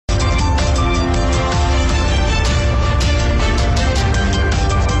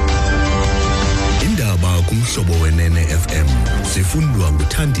lifundwa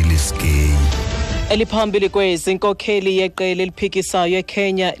nguthandile Skeyi. Eliphambili Inkokheli yeqela eliphikisayo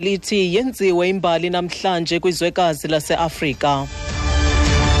eKenya lithi yenziwe imbali namhlanje kwizwekazi lase-Afrika.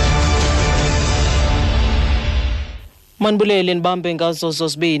 Manbulele nibambe ngazo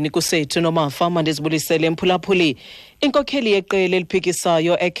zozibini kusethu nomafa mandizibulisele mphulaphuli. Inkokheli yeqela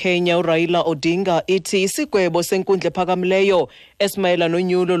eliphikisayo eKenya uRaila Odinga ithi isigwebo senkundla ephakamileyo esimayela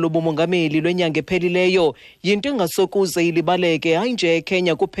nonyulo lobumongameli lwenyanga ephelileyo yinto engasokuze ilibaleke hayi nje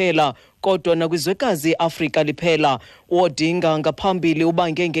eKenya kuphela kodwa nakwizwekazi Afrika liphela. Odinga ngaphambili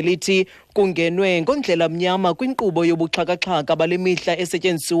ubange ngelithi kungenwe ngondlela mnyama kwinkqubo yobuxhakaxhaka bale mihla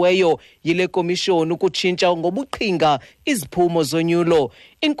esetyenzisiweyo yile komishoni ukutshintsha ngobuqhinga iziphumo zonyulo.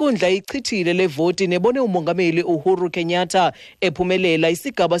 Inkundla ichithile levoti nebone umongameli Uhuru Kenyatta ephumelela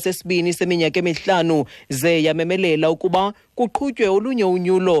isigaba sesibini seminyaka emihlanu ze yamemelela ukuba kuqhutywe olunye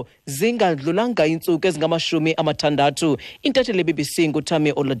unyulo zingadlulanga iintsuku ezingama-60. Intatheli BBC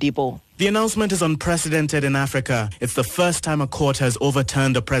nguTami Oladipo. The announcement is unprecedented in Africa. It's the first time a court has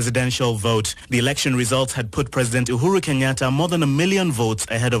overturned a presidential vote. The election results had put President Uhuru Kenyatta more than 1 million votes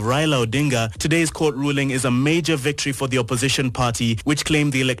ahead of Raila Odinga. Today's court ruling is a major victory for the opposition party, which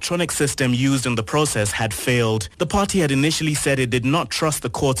claimed the electronic system used in the process had failed. The party had initially said it did not trust the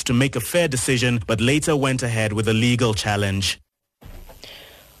courts to make a fair decision, but later went ahead with a legal challenge.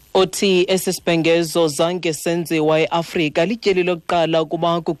 Othi esisibhengezo zange senziwa eAfrika lityeli lokuqala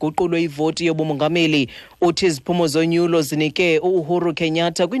ukuba kuguqulwe ivoti yobumongameli. Uthi iziphumo zonyulo zinike Uhuru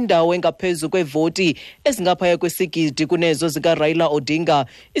Kenyatta kwindawo engaphezu kwevoti ezingaphaya kwesigidi kunezo zikaRaila Odinga.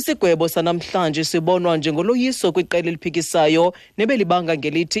 Isigwebo sanamhlanje sibonwa njengoloyiso kwiqela eliphikisayo nebelibanga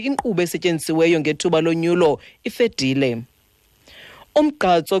ngelithi inkqubo esetyenzisiweyo ngethuba lonyulo ifedile.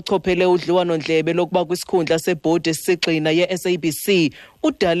 Umgqatso ochophele udliwano-ndlebe lokuba kwisikhundla sebhodi esisixina ye-SABC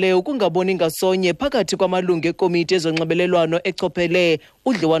udale ukungaboni ngasonye phakathi kwamalungu ekomiti ezonxibelelwano echophele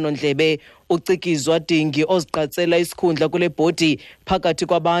udliwano-ndlebe. Ucikizwa Dingi ozigqatsela isikhundla kule bhodi phakathi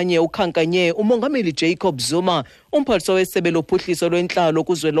kwabanye ukhankanye umongameli Jacob Zuma, umphathiswa wesebe lophuhliso lwentlalo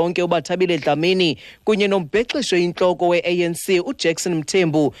kuzwelonke uBathabile Dlamini kunye nombhexesho intloko we-ANC uJackson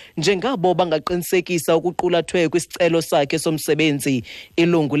Mthembu njengabo bangaqinisekisa ukuqulathwe kwisicelo sakhe somsebenzi.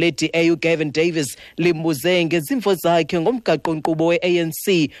 Ilungu le-DA uGavin Davis limbuze ngezimvo zakhe ngomgaqo-nkqubo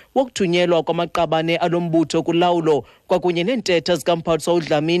we-ANC wokuthunyelwa kwamaqabane alombutho kulawulo kwakunye neentetha zikamphathiswa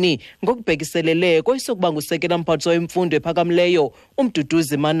uDlamini ngokubhekiselele kwesokuba ngusekela mphathiswa wemfundo ephakamileyo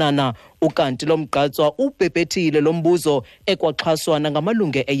uMduduzi Manana. Ukanti lo mgqatswa ubhebhethile lo mbuzo ekwaxhaswa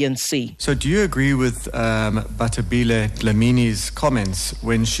nangamalungu e-ANC. So do you agree with Bathabile Dlamini's comments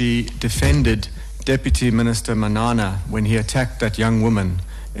when she defended Deputy Minister Manana when he attacked that young woman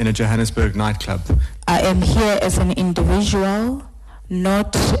in a Johannesburg nightclub? I am here as an individual,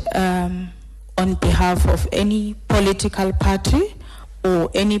 not on behalf of any political party or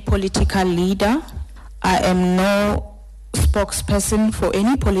any political leader. I am no spokesperson for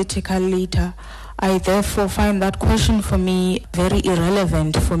any political leader. I therefore find that question for me very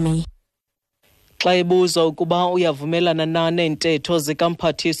irrelevant for me. Xa ebuzwa ukuba uyavumelana na neentetho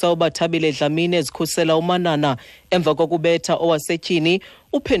zikamphathiswa uBathabile Dlamini ezikhusela uManana emva kokubetha owasetyhini,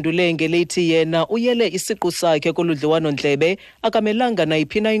 uphendule ngelithi yena uyele isiqu sakhe koludliwano-ndlebe akamelanga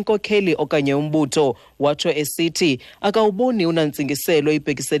nayiphi na inkokheli okanye umbutho, watsho esithi akawuboni unantsingiselo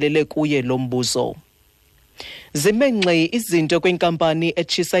ibhekiselele kuye lo mbuzo. Zimenxe izinto kwinkampani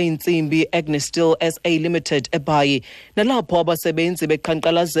etshisa intsimbi Agnes Steel SA Limited eBhayi, nalapho abasebenzi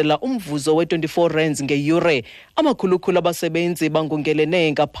beqhankqalazela umvuzo we-R24 ngeyure. Amakhulukhulu abasebenzi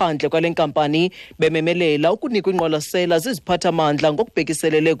bangungelene ngaphandle kwale nkampani bememelela ukunikwa ingqwalasela ziziphathamandla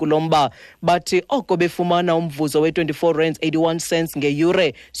ngokubhekiselele kulomba. Bathi oko befumana umvuzo we-R24.81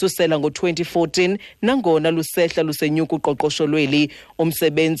 ngeyure susela ngo-2014 nangona lusehla lusenyuka uqoqosho lweli.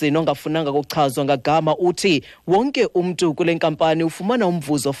 Umsebenzi nongafunanga kuchazwa ngagama uthi wonke umntu kule nkampani ufumana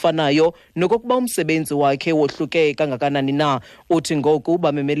umvuzo ofanayo nokokuba umsebenzi wakhe wohluke kangakanani na. Uthi ngoku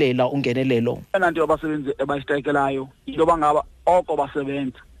bamemelela ungenelelo. Nto abasebenzi ebayisitekelayo into bangaba oko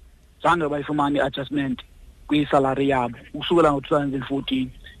basebenza zange bayifumane adjustment kwisalary yabo usukela ngo-2014.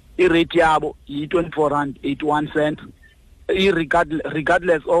 Irate yabo yi-R24.81.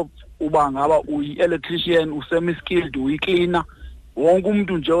 Regardless of uba ngaba uyi-electrician, usemi-skilled, uyi-cleaner, wonke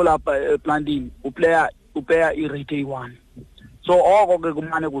umuntu nje olapha eplantini upeya irate eyi-1. So oko ke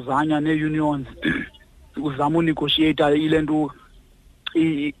kumane kuzanywa nee-unions kuzama unegotiate ile nto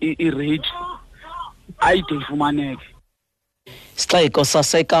irate ayide ifumaneke. Sixeko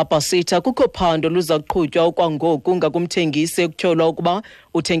saseKapa sitha kukho phando luza kuqhutywa okwangoku ngakumthengisi ekutyholwa ukuba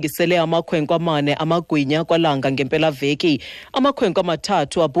uthengisele amakhwenkwe amane amagwinya kwalanga ngempelaveki. Amakhwenkwe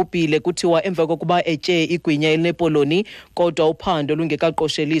amathathu abhubhile kuthiwa emva kokuba etye igwinya elinepoloni, kodwa uphando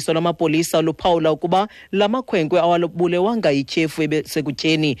lungekaqosheliswa lamapolisa luphawula ukuba la makhwenkwe awabulewanga yityhefu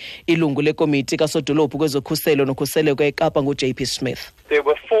ebesekutyeni. Ilungu lekomiti kasodolophu kwezokhuselo nokhuseleko eKapa ngu-JP Smith. There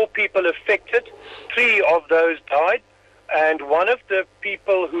were 4 people affected, 3 of those died. And one of the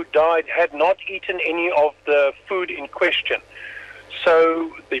people who died had not eaten any of the food in question.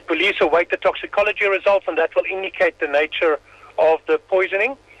 So the police await the toxicology results, and that will indicate the nature of the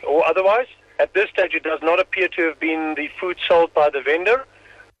poisoning or otherwise. At this stage, it does not appear to have been the food sold by the vendor.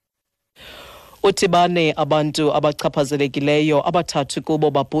 Utibane abantu abachaphazelekileyo abathathu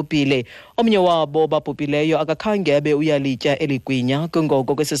kubo babhubhile. Omnye wabo babhubhileyo akakhange abe uyalitya eligwinya,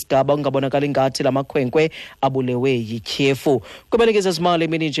 kungoko kwesisigaba ungabonakali ngathi lamakhwenkwe abulewe yityhefu. Kubalekisa zimali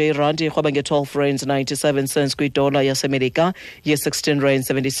imini nje irandi irhwaba nge-12.97 kwidola yaseMelika,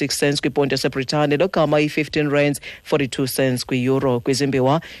 ye-16.76 kwiponti yaseBritane, logama i-15.42 kwi-euro.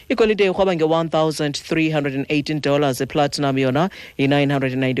 Kwizimbiwa igolide irhwaba nge-$1,318, eplatinum yona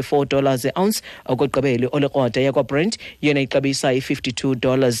i-$994 e-ounce. Okugqibela olekrwada yakwa-Brent yena ixabisa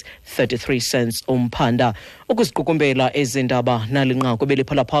i-$52.33 umphanda. Ukuziqukumbela ezindaba nalinqaku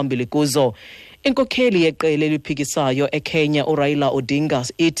beliphala phambili kuzo. Inkokheli yeqela eliphikisayo eKenya uRaila Odinga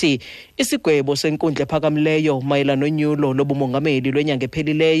ithi isigwebo senkundla ephakamileyo mayelana nonyulo lobumongameli lwenyanga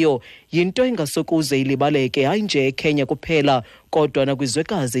ephelileyo yinto engasokuze ilibaleke, hayi nje eKenya kuphela kodwa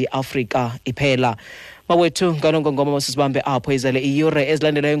nakwizwekazi iAfrika iphela. Mawethu nganongongoma masizibambe apho izale iyure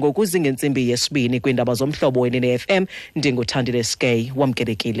ezilandelayo ngokuzingentsimbi yesibini kwindaba zomhlobo wenene FM. Ndinguthandile Skay,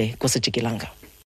 wamkelekile kusijikilanga.